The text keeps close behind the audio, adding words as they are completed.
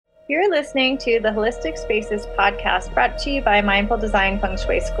You're listening to the Holistic Spaces podcast brought to you by Mindful Design Feng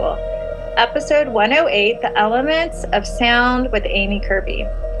Shui School. Episode 108, The Elements of Sound with Amy Kirby.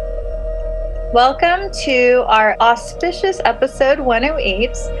 Welcome to our auspicious episode 108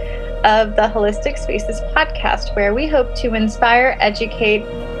 of the Holistic Spaces podcast, where we hope to inspire, educate,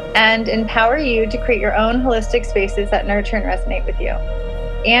 and empower you to create your own holistic spaces that nurture and resonate with you.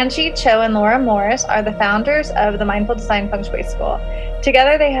 Angie Cho and Laura Morris are the founders of the Mindful Design Feng Shui School.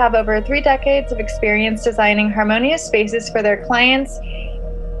 Together, they have over 3 decades of experience designing harmonious spaces for their clients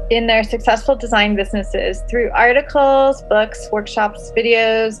in their successful design businesses. Through articles, books, workshops,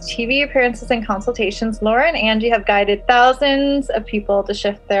 videos, TV appearances, and consultations, Laura and Angie have guided thousands of people to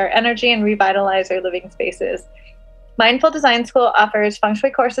shift their energy and revitalize their living spaces. Mindful Design School offers Feng Shui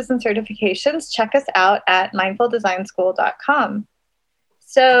courses and certifications. Check us out at mindfuldesignschool.com.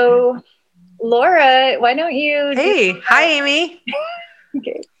 So, Laura, why don't you... Hey, hi, Amy.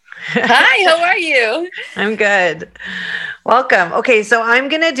 Okay. Hi, how are you? I'm good. Welcome. Okay, so I'm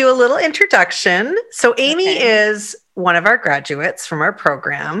going to do a little introduction. So Amy is one of our graduates from our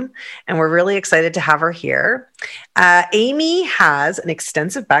program, and we're really excited to have her here. Amy has an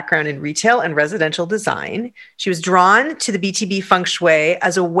extensive background in retail and residential design. She was drawn to the BTB Feng Shui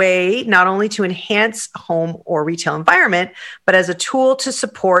as a way not only to enhance a home or retail environment, but as a tool to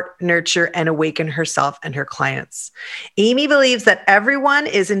support, nurture, and awaken herself and her clients. Amy believes that everyone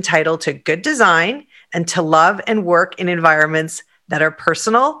is entitled to good design and to love and work in environments that are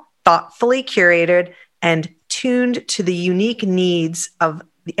personal, thoughtfully curated, and tuned to the unique needs of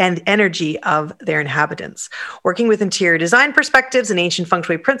and energy of their inhabitants. Working with interior design perspectives and ancient feng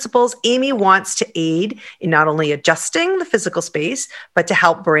shui principles, Amy wants to aid in not only adjusting the physical space, but to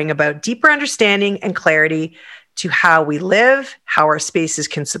help bring about deeper understanding and clarity to how we live, how our spaces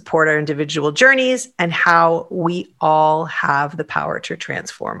can support our individual journeys, and how we all have the power to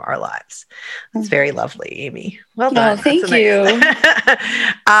transform our lives. It's very lovely, Amy. Well done. Oh, thank you.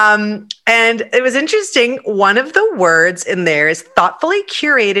 And it was interesting. One of the words in there is thoughtfully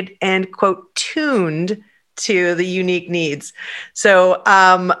curated and, quote, tuned to the unique needs. So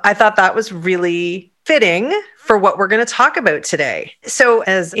I thought that was really fitting for what we're going to talk about today. So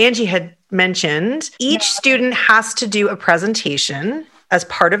as Angie had mentioned, each student has to do a presentation as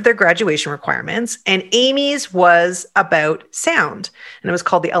part of their graduation requirements. And Amy's was about sound, and it was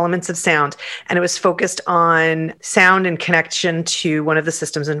called The Elements of Sound. And it was focused on sound and connection to one of the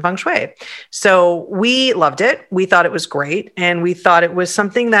systems in Feng Shui. So we loved it. We thought it was great. And we thought it was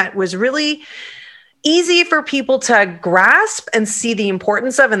something that was really easy for people to grasp and see the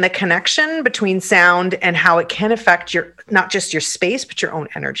importance of, and the connection between sound and how it can affect your, not just your space, but your own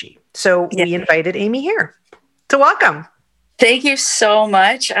energy. So we invited Amy here. So welcome. Thank you so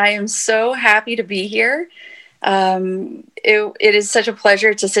much. I am so happy to be here. It is such a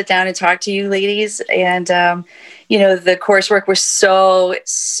pleasure to sit down and talk to you ladies. And, the coursework was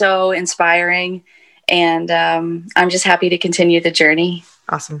so inspiring. And I'm just happy to continue the journey.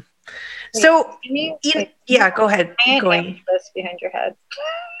 Awesome. So, go ahead. Amethyst behind your head.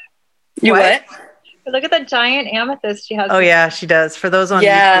 You what? Look at the giant amethyst she has. Oh yeah, she does. For those on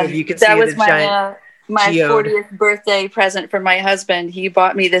YouTube, you can see was the giant. My 40th birthday present from my husband. He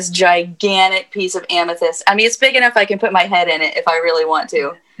bought me this gigantic piece of amethyst. I mean, it's big enough I can put my head in it if I really want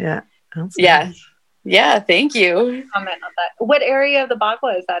to. Yeah. Nice. Yeah. Thank you. Comment on that. What area of the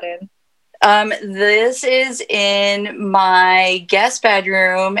Bagua is that in? This is in my guest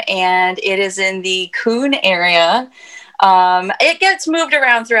bedroom, and it is in the Coon area. It gets moved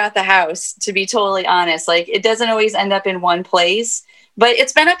around throughout the house, to be totally honest. Like, it doesn't always end up in one place, but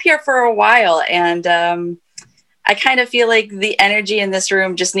it's been up here for a while. And, I kind of feel like the energy in this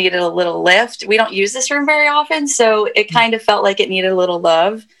room just needed a little lift. We don't use this room very often, so it kind of felt like it needed a little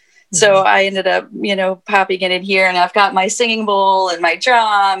love. So I ended up, popping it in here, and I've got my singing bowl and my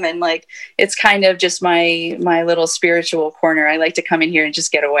drum, and like, it's kind of just my little spiritual corner. I like to come in here and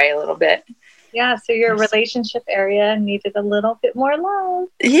just get away a little bit. Yeah. So your relationship area needed a little bit more love.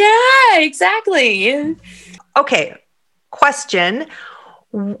 Yeah, exactly. Okay. Question.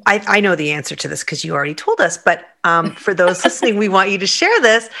 I know the answer to this because you already told us, but for those listening, we want you to share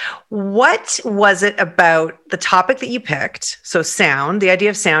this. What was it about the topic that you picked? So sound, the idea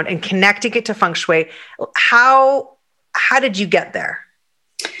of sound, and connecting it to Feng Shui. How did you get there?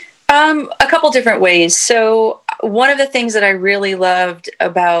 A couple different ways. So one of the things that I really loved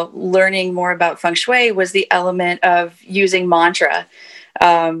about learning more about Feng Shui was the element of using mantra.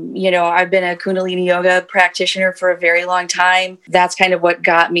 I've been a Kundalini yoga practitioner for a very long time. That's kind of what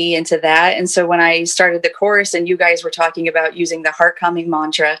got me into that. And so when I started the course and you guys were talking about using the heart calming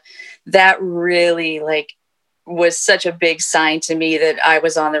mantra, that really was such a big sign to me that I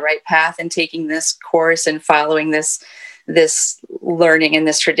was on the right path and taking this course and following this learning and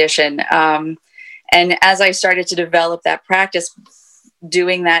this tradition. And as I started to develop that practice,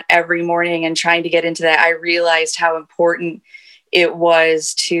 doing that every morning and trying to get into that, I realized how important it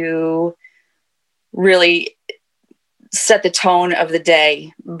was to really set the tone of the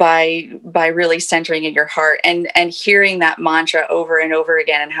day by really centering in your heart and hearing that mantra over and over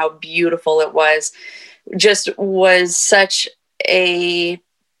again, and how beautiful it was. Just was such a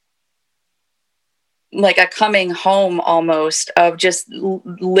coming home almost, of just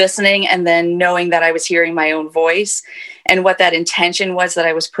listening and then knowing that I was hearing my own voice and what that intention was that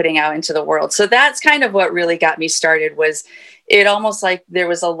I was putting out into the world. So that's kind of what really got me started. Was it almost like there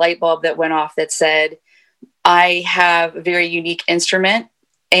was a light bulb that went off that said, I have a very unique instrument.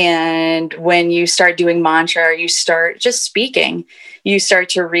 And when you start doing mantra, you start just speaking, you start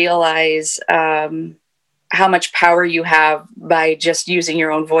to realize how much power you have by just using your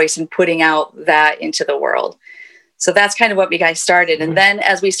own voice and putting out that into the world. So that's kind of what we guys started. And then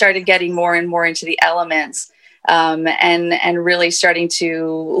as we started getting more and more into the elements, and really starting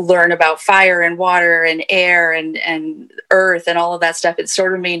to learn about fire and water and air and earth and all of that stuff, it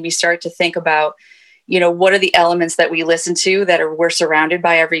sort of made me start to think about, what are the elements that we listen to that we're surrounded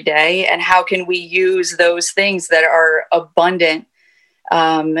by every day, and how can we use those things that are abundant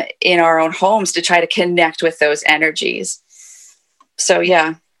in our own homes to try to connect with those energies. So,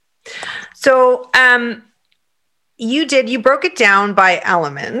 yeah. So, you broke it down by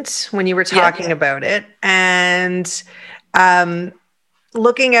element when you were talking about it, and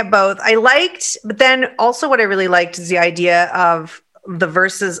looking at both. But then also what I really liked is the idea of the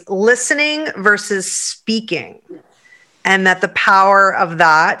versus listening versus speaking, and that the power of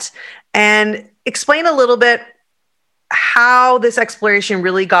that. And explain a little bit how this exploration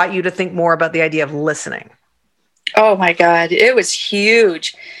really got you to think more about the idea of listening. Oh my God, it was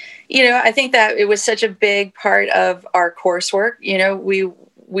huge. I think that it was such a big part of our coursework.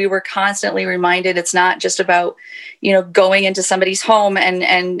 We were constantly reminded it's not just about, going into somebody's home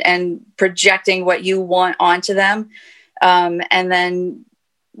and projecting what you want onto them, and then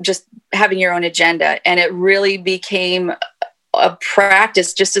just having your own agenda. And it really became a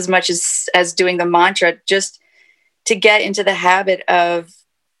practice just as much as doing the mantra, just to get into the habit of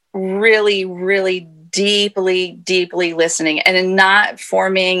really, really deeply, deeply listening, and not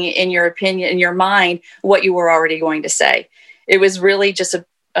forming in your opinion, in your mind, what you were already going to say. It was really just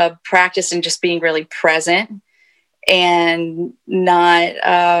a practice in just being really present and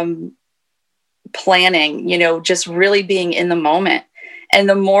not planning, just really being in the moment. And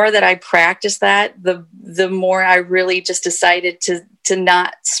the more that I practiced that, the more I really just decided to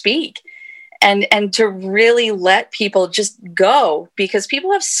not speak. And to really let people just go, because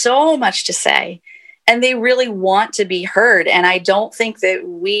people have so much to say and they really want to be heard. And I don't think that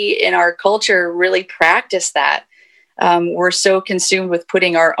we in our culture really practice that. We're so consumed with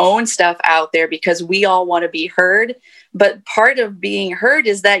putting our own stuff out there because we all want to be heard. But part of being heard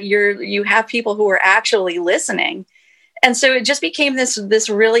is that you have people who are actually listening. And so it just became this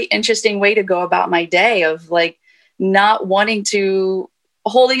really interesting way to go about my day, of not wanting to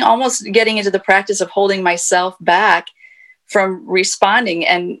almost getting into the practice of holding myself back from responding.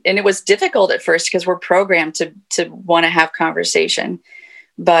 And it was difficult at first because we're programmed to want to have conversation.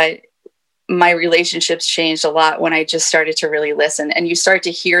 But my relationships changed a lot when I just started to really listen, and you start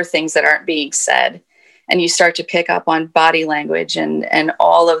to hear things that aren't being said, and you start to pick up on body language and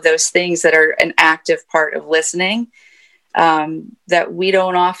all of those things that are an active part of listening, that we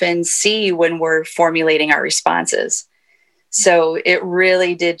don't often see when we're formulating our responses. So it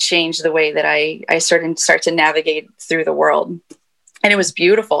really did change the way that I start to navigate through the world. And it was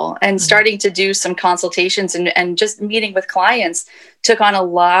beautiful. And starting to do some consultations and just meeting with clients took on a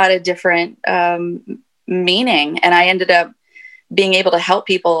lot of different meaning. And I ended up being able to help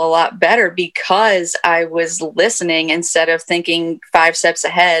people a lot better because I was listening instead of thinking 5 steps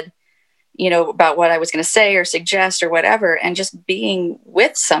ahead, about what I was going to say or suggest or whatever. And just being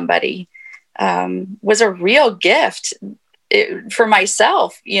with somebody was a real gift for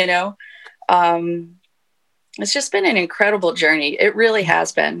myself. It's just been an incredible journey. It really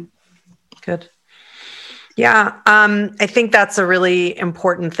has been. Good. Yeah. I think that's a really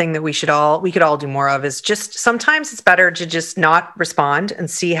important thing that we could all do more of, is just sometimes it's better to just not respond and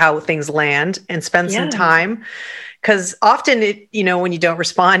see how things land and spend some time. 'Cause often when you don't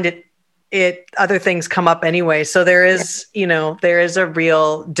respond, other things come up anyway. So there is a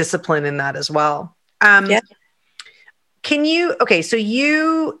real discipline in that as well.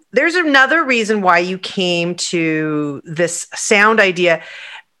 There's another reason why you came to this sound idea.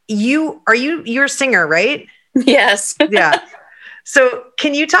 You're a singer, right? Yes. Yeah. So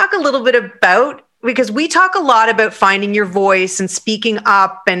can you talk a little bit about, because we talk a lot about finding your voice and speaking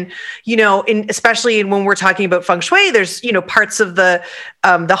up, and, especially when we're talking about feng shui, there's, parts of the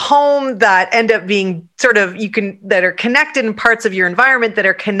home that end up being sort of, that are connected, and parts of your environment that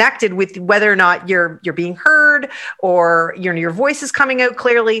are connected with whether or not you're being heard, or your voice is coming out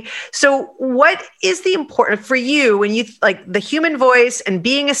clearly. So what is the important for you when you like the human voice and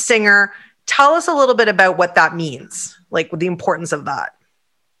being a singer? Tell us a little bit about what that means, like the importance of that.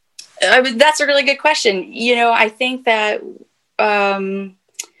 That's a really good question. I think that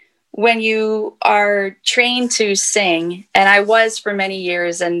when you are trained to sing, and I was for many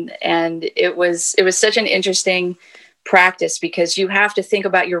years, and it was such an interesting practice, because you have to think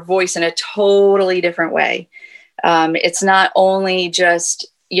about your voice in a totally different way. It's not only just,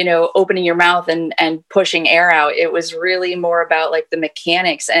 opening your mouth and pushing air out. It was really more about like the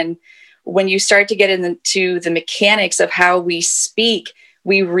mechanics. And when you start to get into the mechanics of how we speak,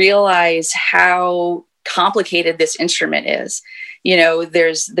 we realize how complicated this instrument is.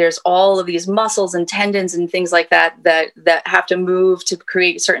 There's all of these muscles and tendons and things like that have to move to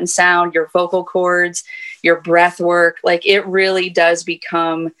create certain sound, your vocal cords, your breath work. Like, it really does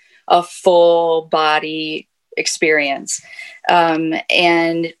become a full body experience.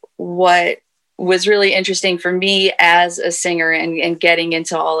 And what was really interesting for me as a singer and getting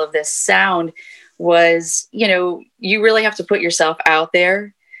into all of this sound was, you really have to put yourself out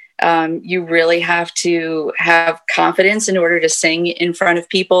there. You really have to have confidence in order to sing in front of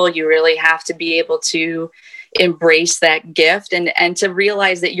people. You really have to be able to embrace that gift and to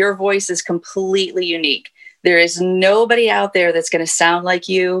realize that your voice is completely unique. There is nobody out there that's going to sound like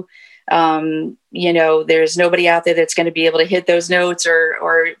you. There's nobody out there that's going to be able to hit those notes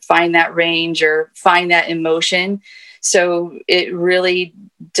or find that range or find that emotion. So it really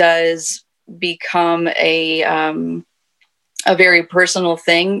does become a very personal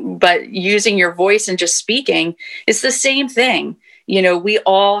thing. But using your voice and just speaking, it's the same thing. We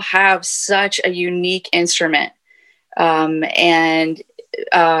all have such a unique instrument. And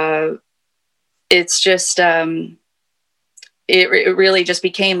it's just, it really just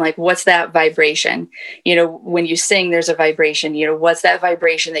became like, what's that vibration? When you sing, there's a vibration, what's that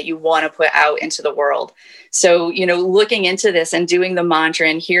vibration that you want to put out into the world? So, looking into this and doing the mantra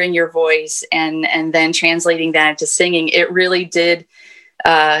and hearing your voice and then translating that into singing, it really did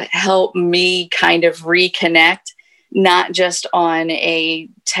help me kind of reconnect, not just on a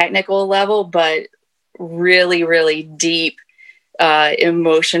technical level, but really, really deep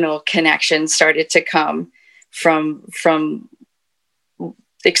emotional connection started to come from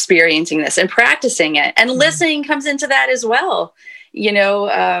experiencing this and practicing it. And listening comes into that as well.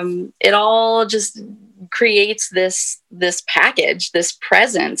 It all just creates this package, this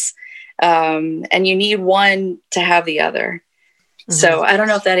presence. And you need one to have the other. Mm-hmm. So I don't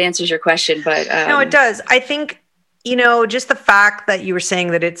know if that answers your question, but no, it does. I think, just the fact that you were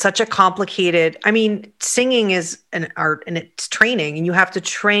saying that it's such a complicated, singing is an art and it's training, and you have to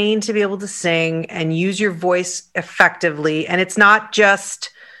train to be able to sing and use your voice effectively. And it's not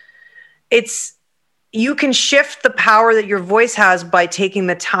just, you can shift the power that your voice has by taking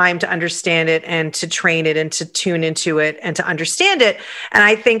the time to understand it and to train it and to tune into it and to understand it. And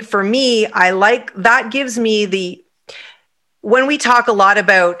I think for me, that gives me when we talk a lot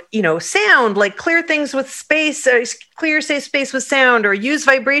about, sound, like clear things with space, clear safe space with sound, or use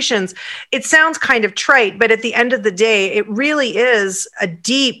vibrations, it sounds kind of trite, but at the end of the day, it really is a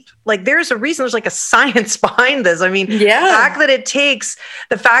deep, there's a reason, there's like a science behind this. The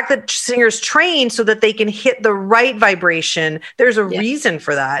fact that singers train so that they can hit the right vibration, there's a reason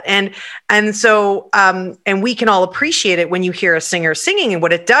for that. And so, and we can all appreciate it when you hear a singer singing and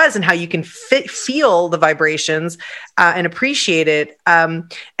what it does and how you can feel the vibrations and appreciate it.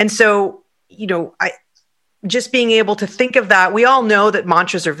 And so, just being able to think of that, we all know that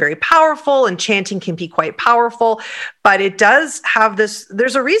mantras are very powerful and chanting can be quite powerful, but it does have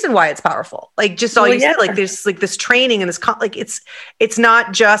there's a reason why it's powerful. There's this training and this, it's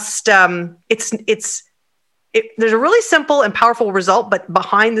not just, there's a really simple and powerful result, but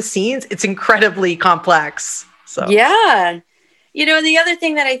behind the scenes, it's incredibly complex. So, yeah. And the other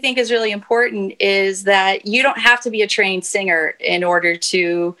thing that I think is really important is that you don't have to be a trained singer in order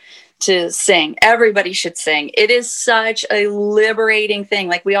to sing. Everybody should sing. It is such a liberating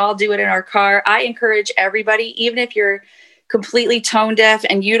thing. We all do it in our car. I encourage everybody, even if you're completely tone deaf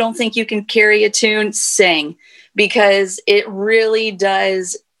and you don't think you can carry a tune, sing, because it really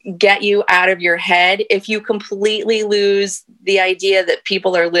does get you out of your head. If you completely lose the idea that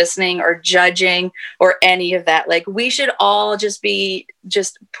people are listening or judging or any of that, we should all just be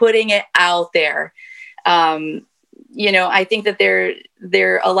putting it out there. I think that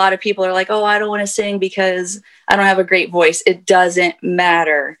there a lot of people are like, oh, I don't want to sing because I don't have a great voice. It doesn't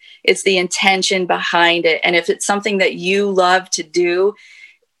matter. It's the intention behind it. And if it's something that you love to do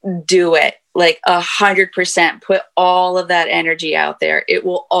it like 100%. Put all of that energy out there. It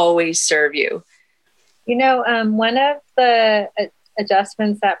will always serve you. One of the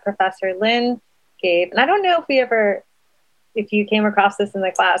adjustments that Professor Lynn gave, and I don't know if you came across this in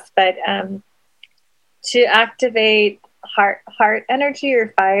the class, but to activate heart energy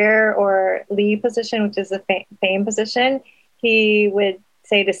or fire or Li position, which is a fame position, he would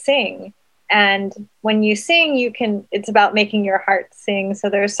say to sing. And when you sing, it's about making your heart sing. So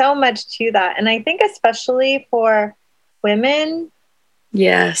there's so much to that. And I think especially for women,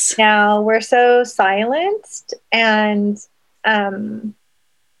 yes, now we're so silenced and we're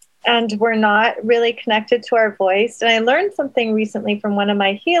not really connected to our voice. And I learned something recently from one of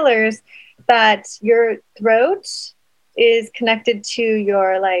my healers that your throat is connected to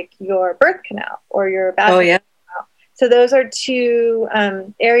your birth canal or your vaginal canal. So those are two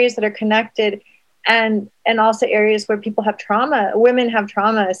areas that are connected, and also areas where people have trauma, women have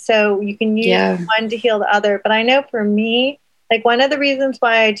trauma. So you can use one to heal the other. But I know for me, like one of the reasons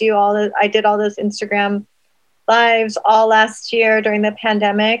why I did all those Instagram lives all last year during the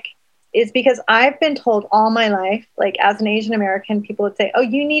pandemic is because I've been told all my life, like as an Asian American, people would say, oh,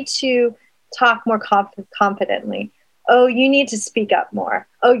 you need to talk more confidently. Oh, you need to speak up more.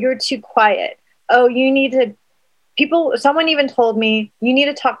 Oh, you're too quiet. Oh, you need to. Someone even told me you need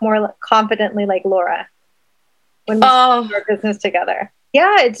to talk more confidently like Laura when we do our business together.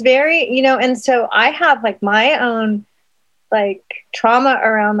 Yeah, it's very, and so I have like my own like trauma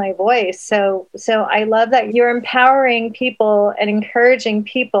around my voice. So I love that you're empowering people and encouraging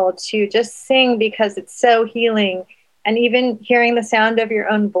people to just sing because it's so healing. And even hearing the sound of your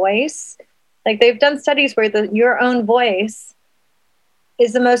own voice, like they've done studies where your own voice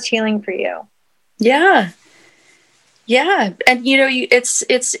is the most healing for you. Yeah. Yeah. And,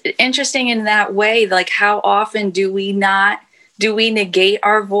 it's interesting in that way, like how often do we negate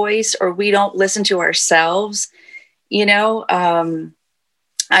our voice or we don't listen to ourselves? I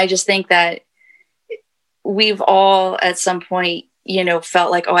just think that we've all at some point,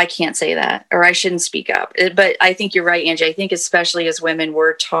 felt like, oh, I can't say that, or I shouldn't speak up. But I think you're right, Angie. I think especially as women,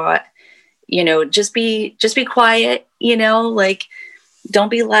 we're taught, just be quiet, like, don't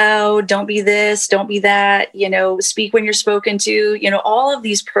be loud, don't be this, don't be that, speak when you're spoken to, all of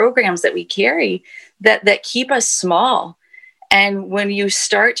these programs that we carry that keep us small. And when you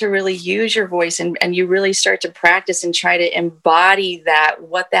start to really use your voice and you really start to practice and try to embody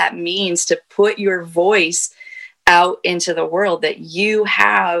what that means to put your voice out into the world, that you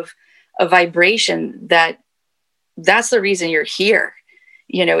have a vibration that's the reason you're here.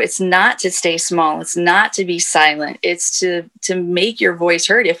 It's not to stay small. It's not to be silent. It's to make your voice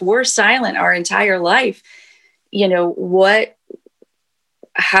heard. If we're silent our entire life,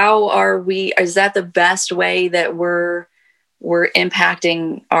 how are we, is that the best way that we're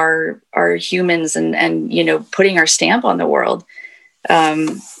impacting our humans and putting our stamp on the world?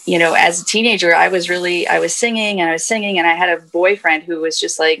 As a teenager, I was singing and I had a boyfriend who was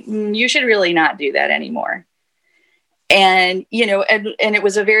just like, you should really not do that anymore. And, and it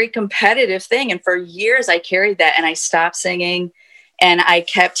was a very competitive thing. And for years I carried that and I stopped singing and I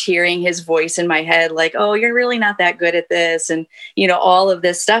kept hearing his voice in my head, like, oh, you're really not that good at this. And, all of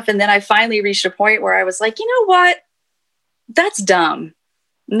this stuff. And then I finally reached a point where I was like, you know what? That's dumb.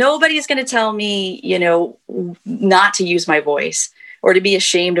 Nobody's going to tell me, not to use my voice or to be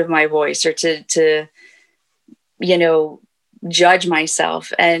ashamed of my voice or to judge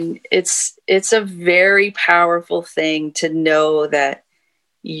myself. And it's a very powerful thing to know that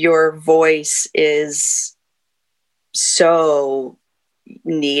your voice is so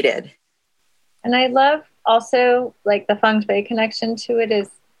needed. And I love also like the feng shui connection to it is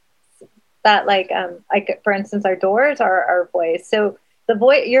that like for instance, our doors are our voice. So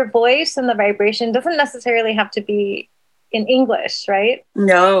your voice and the vibration doesn't necessarily have to be in English, right?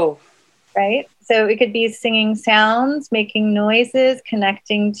 No. Right? So it could be singing sounds, making noises,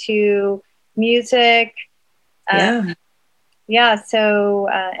 connecting to music. Yeah. So,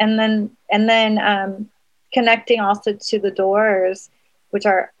 and then connecting also to the doors, which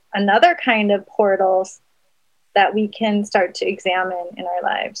are another kind of portals that we can start to examine in our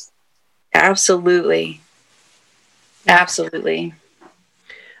lives. Absolutely. Absolutely.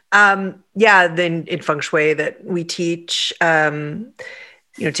 Then in feng shui that we teach,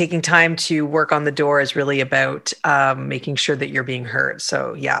 taking time to work on the door is really about making sure that you're being heard.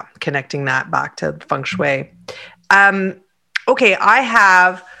 So connecting that back to feng shui. Okay, I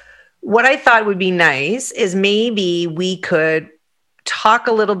have what I thought would be nice is maybe we could talk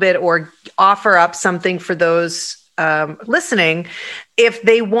a little bit or offer up something for those listening, if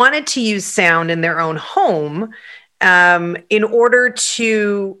they wanted to use sound in their own home, in order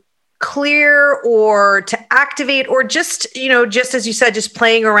to clear or to activate, or just, just as you said, just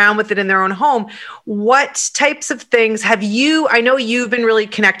playing around with it in their own home. What types of things have you, I know you've been really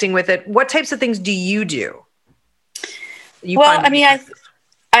connecting with it. What types of things do you do?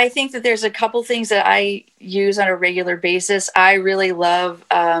 I think that there's a couple things that I use on a regular basis. I really love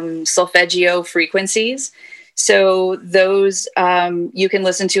solfeggio frequencies. So those, you can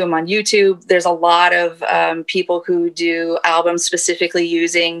listen to them on YouTube. There's a lot of people who do albums specifically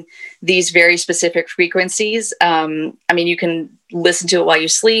using these very specific frequencies. You can listen to it while you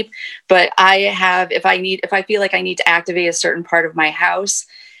sleep, but if I feel like I need to activate a certain part of my house,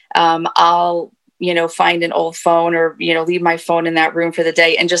 I'll, find an old phone or, leave my phone in that room for the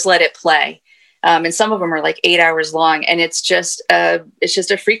day and just let it play. And some of them are like 8 hours long, and it's just a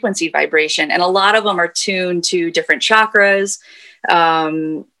frequency vibration. And a lot of them are tuned to different chakras.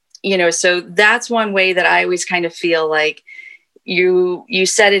 So that's one way that I always kind of feel like you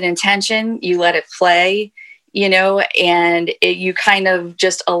set an intention, you let it play, and you kind of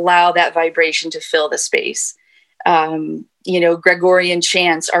just allow that vibration to fill the space. Gregorian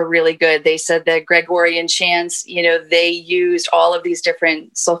chants are really good. They said that Gregorian chants, they used all of these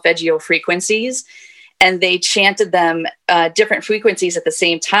different solfeggio frequencies, and they chanted them different frequencies at the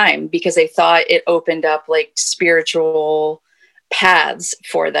same time because they thought it opened up like spiritual paths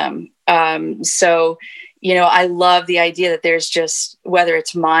for them. I love the idea that there's just, whether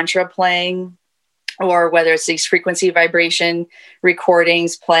it's mantra playing or whether it's these frequency vibration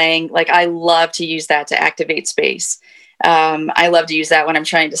recordings playing, like I love to use that to activate space. I love to use that when I'm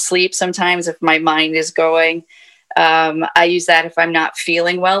trying to sleep. Sometimes if my mind is going, I use that if I'm not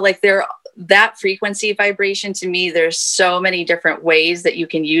feeling well. Like that frequency vibration, to me, there's so many different ways that you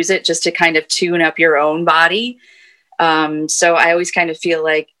can use it just to kind of tune up your own body. So I always kind of feel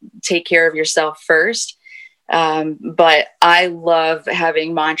like take care of yourself first. But I love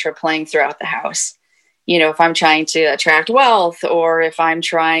having mantra playing throughout the house. If I'm trying to attract wealth, or if I'm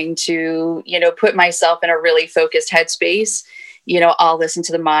trying to, put myself in a really focused headspace, I'll listen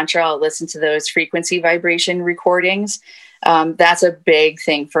to the mantra, I'll listen to those frequency vibration recordings. That's a big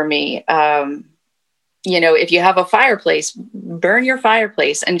thing for me. If you have a fireplace, burn your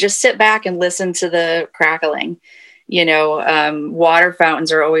fireplace and just sit back and listen to the crackling. Water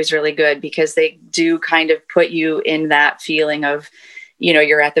fountains are always really good because they do kind of put you in that feeling of,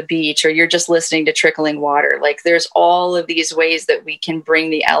 you're at the beach or you're just listening to trickling water. Like there's all of these ways that we can bring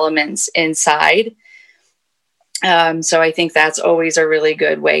the elements inside. So I think that's always a really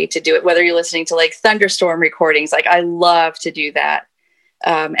good way to do it. Whether you're listening to like thunderstorm recordings, like I love to do that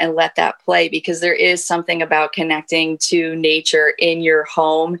and let that play, because there is something about connecting to nature in your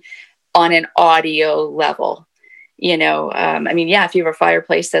home on an audio level. If you have a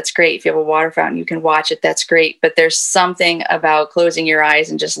fireplace, that's great. If you have a water fountain, you can watch it. That's great. But there's something about closing your eyes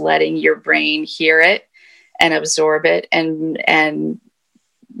and just letting your brain hear it and absorb it. And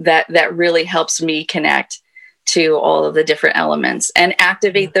that really helps me connect to all of the different elements and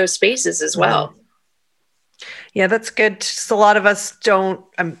activate those spaces as well. Yeah, that's good. Just a lot of us don't,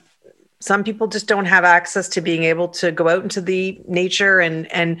 some people just don't have access to being able to go out into the nature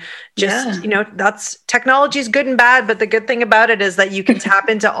and just, that's, technology is good and bad, but the good thing about it is that you can tap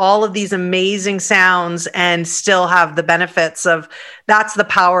into all of these amazing sounds and still have the benefits of, that's the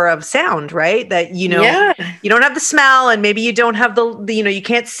power of sound, right? That, you don't have the smell, and maybe you don't have the you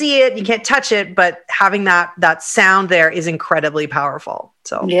can't see it, you can't touch it, but having that sound there is incredibly powerful.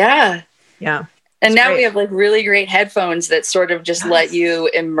 So, yeah. And now we have like really great headphones that sort of just let you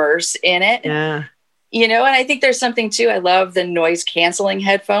immerse in it. Yeah. And I think there's something too. I love the noise canceling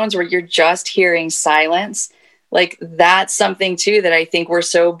headphones where you're just hearing silence. Like that's something too that I think we're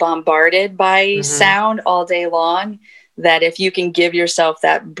so bombarded by sound all day long, that if you can give yourself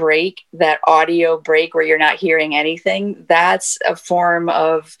that break, that audio break where you're not hearing anything, that's a form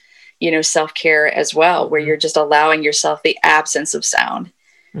of, self-care as well, where you're just allowing yourself the absence of sound.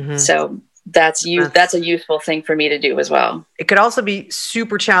 So that's a useful thing for me to do as well. It could also be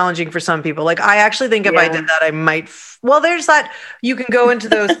super challenging for some people. Like I actually think if I did that, I might, there's that, you can go into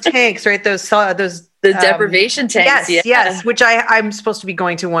those tanks, right? Those the deprivation tanks. Yes. Which I'm supposed to be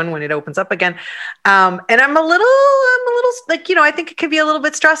going to one when it opens up again. And I'm a little like, I think it could be a little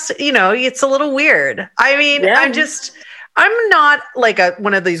bit stressed. It's a little weird. I mean, I'm not like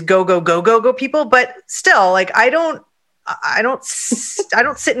one of these go people, but still like, I don't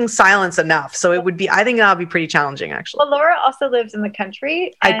sit in silence enough. So I think that'll be pretty challenging, actually. Well, Laura also lives in the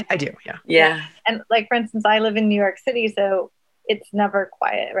country. I do. Yeah. Yeah. And like, for instance, I live in New York City, so it's never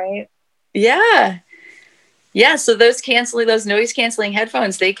quiet, right? Yeah. Yeah. So those noise canceling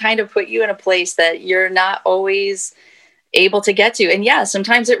headphones, they kind of put you in a place that you're not always able to get to. And yeah,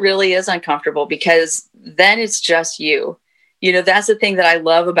 sometimes it really is uncomfortable because then it's just you. That's the thing that I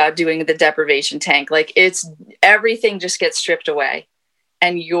love about doing the deprivation tank. Like, it's everything just gets stripped away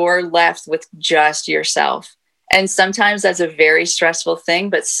and you're left with just yourself. And sometimes that's a very stressful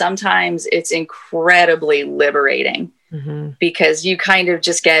thing, but sometimes it's incredibly liberating because you kind of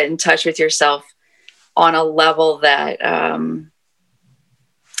just get in touch with yourself on a level that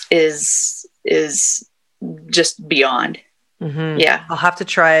is just beyond. Yeah. I'll have to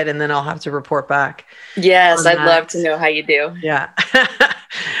try it and then I'll have to report back. Yes. I'd love to know how you do. Yeah.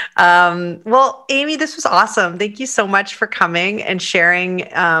 Well, Amy, this was awesome. Thank you so much for coming and sharing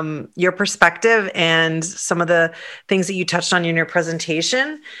your perspective and some of the things that you touched on in your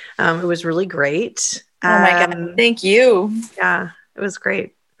presentation. It was really great. Oh my God. Thank you. Yeah, it was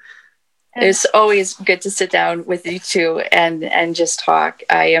great. It's always good to sit down with you two and just talk.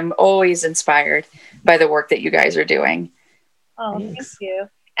 I am always inspired by the work that you guys are doing. Oh, thanks. Thank you.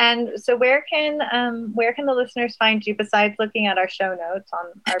 And so where can the listeners find you besides looking at our show notes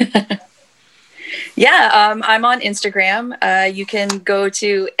on our Yeah, I'm on Instagram. You can go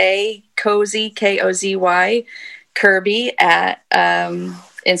to Kozy, Kozy, Kirby at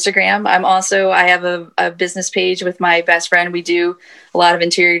Instagram. I have a business page with my best friend. We do a lot of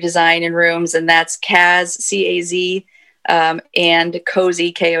interior design in rooms, and that's Kaz, C-A-Z, and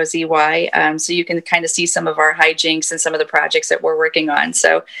Kozy, Kozy. So you can kind of see some of our hijinks and some of the projects that we're working on.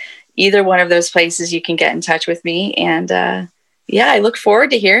 So either one of those places you can get in touch with me. And I look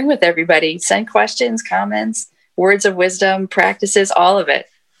forward to hearing with everybody. Send questions, comments, words of wisdom, practices, all of it.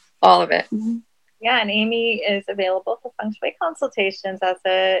 All of it. Yeah, and Amy is available for feng shui consultations as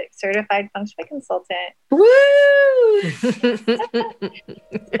a certified feng shui consultant. Woo!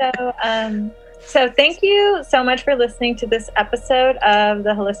 So thank you so much for listening to this episode of the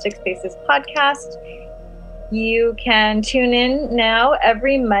Holistic Spaces podcast. You can tune in now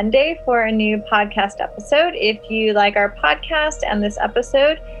every Monday for a new podcast episode. If you like our podcast and this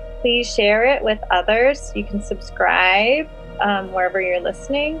episode, please share it with others. You can subscribe wherever you're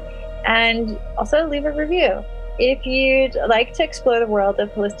listening. And also leave a review. If you'd like to explore the world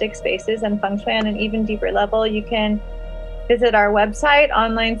of holistic spaces and feng shui on an even deeper level, you can visit our website,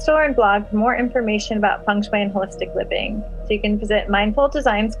 online store, and blog for more information about feng shui and holistic living. So you can visit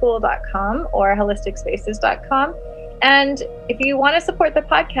mindfuldesignschool.com or holisticspaces.com. And if you want to support the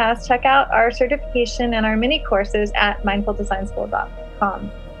podcast, check out our certification and our mini courses at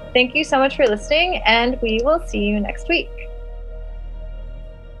mindfuldesignschool.com. Thank you so much for listening, and we will see you next week.